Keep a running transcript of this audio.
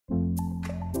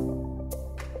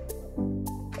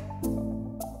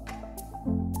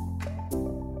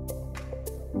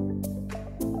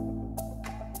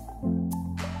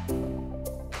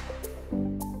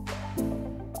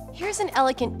Here's an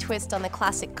elegant twist on the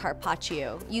classic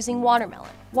carpaccio using watermelon.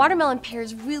 Watermelon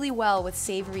pairs really well with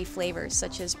savory flavors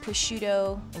such as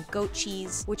prosciutto and goat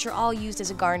cheese, which are all used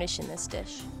as a garnish in this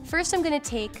dish. First, I'm going to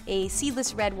take a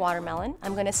seedless red watermelon.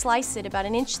 I'm going to slice it about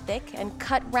 1 inch thick and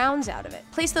cut rounds out of it.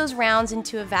 Place those rounds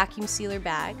into a vacuum sealer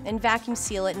bag and vacuum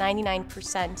seal it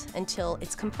 99% until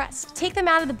it's compressed. Take them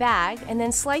out of the bag and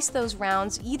then slice those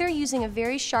rounds either using a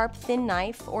very sharp thin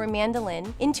knife or a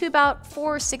mandolin into about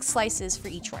 4 or 6 slices for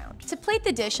each round. To plate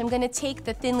the dish, I'm going to take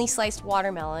the thinly sliced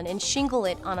watermelon and shingle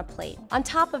it on a plate. On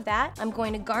top of that, I'm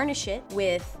going to garnish it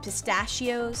with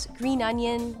pistachios, green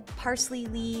onion, parsley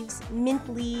leaves,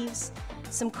 mint leaves,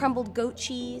 some crumbled goat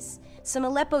cheese, some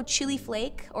Aleppo chili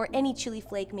flake, or any chili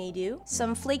flake may do,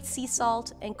 some flaked sea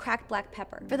salt, and cracked black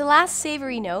pepper. For the last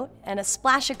savory note and a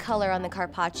splash of color on the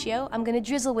carpaccio, I'm going to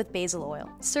drizzle with basil oil.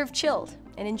 Serve chilled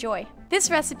and enjoy.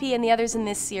 This recipe and the others in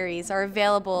this series are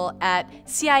available at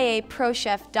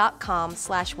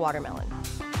ciaprochef.com/watermelon.